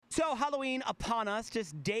So, Halloween upon us,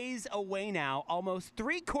 just days away now. Almost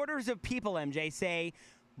 3/4 of people, MJ, say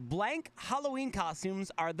blank Halloween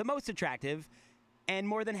costumes are the most attractive, and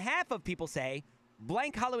more than half of people say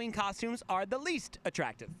blank Halloween costumes are the least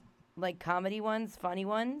attractive. Like comedy ones, funny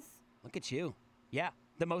ones? Look at you. Yeah,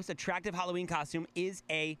 the most attractive Halloween costume is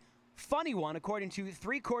a funny one, according to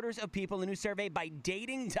 3/4 of people. A new survey by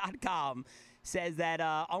Dating.com says that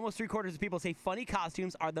almost 3/4 of people say funny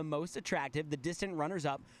costumes are the most attractive. The distant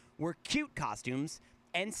runners-up were cute costumes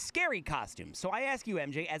and scary costumes. So I ask you,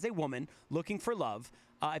 MJ, as a woman looking for love,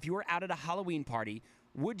 if you were out at a Halloween party,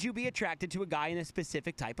 would you be attracted to a guy in a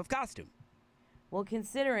specific type of costume? Well,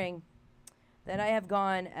 considering that I have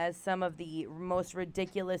gone as some of the most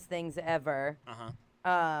ridiculous things ever,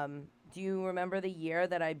 do you remember the year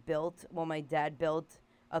that my dad built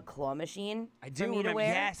a claw machine I do for me remember. to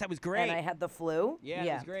wear? Yes, that was great. And I had the flu. Yeah,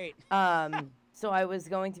 it was great. So I was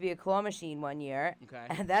going to be a claw machine one year. Okay.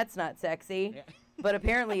 And that's not sexy, Yeah. but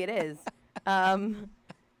apparently it is.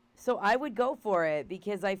 So I would go for it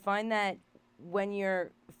because I find that when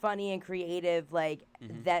you're funny and creative, like,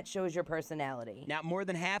 that shows your personality. Now, more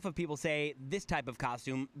than half of people say this type of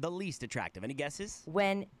costume the least attractive. Any guesses?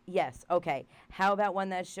 Yes, okay. How about one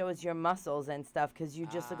that shows your muscles and stuff because you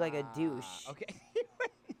just look like a douche? Okay.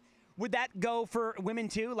 Would that go for women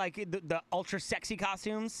too, like the ultra sexy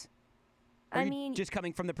costumes? Or I are you mean, just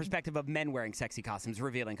coming from the perspective of men wearing sexy costumes,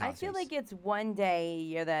 revealing costumes. I feel like it's one day a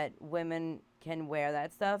year that women can wear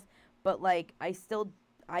that stuff, but like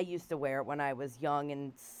I used to wear it when I was young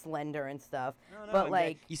and slender and stuff. No, but MJ.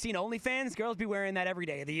 like, you seen OnlyFans? Girls be wearing that every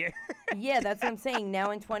day of the year. yeah, that's what I'm saying.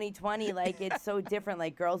 Now in 2020, like, it's so different.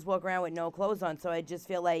 Like, girls walk around with no clothes on, so I just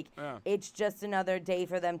feel like it's just another day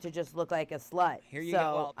for them to just look like a slut. Here you so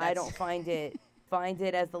go. Well, I don't find it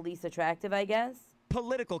as the least attractive, I guess.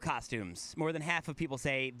 Political costumes. More than half of people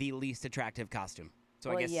say the least attractive costume. So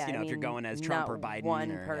Well, I guess, yeah, if you're mean, going as Trump or not Biden.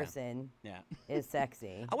 one or, person Yeah. is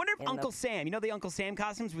sexy. I wonder if in the- Uncle Sam, the Uncle Sam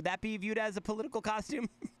costumes, would that be viewed as a political costume?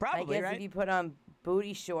 I Probably, guess right? if you put on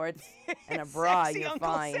booty shorts and a bra, Sexy you're Uncle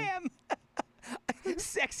fine. Sam.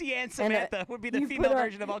 Sexy Aunt And Samantha would be the you female put on-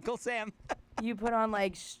 version of Uncle Sam. You put on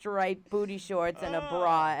like striped booty shorts and a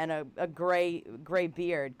bra and a gray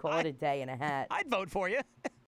beard. Call it a day and a hat. I'd vote for you.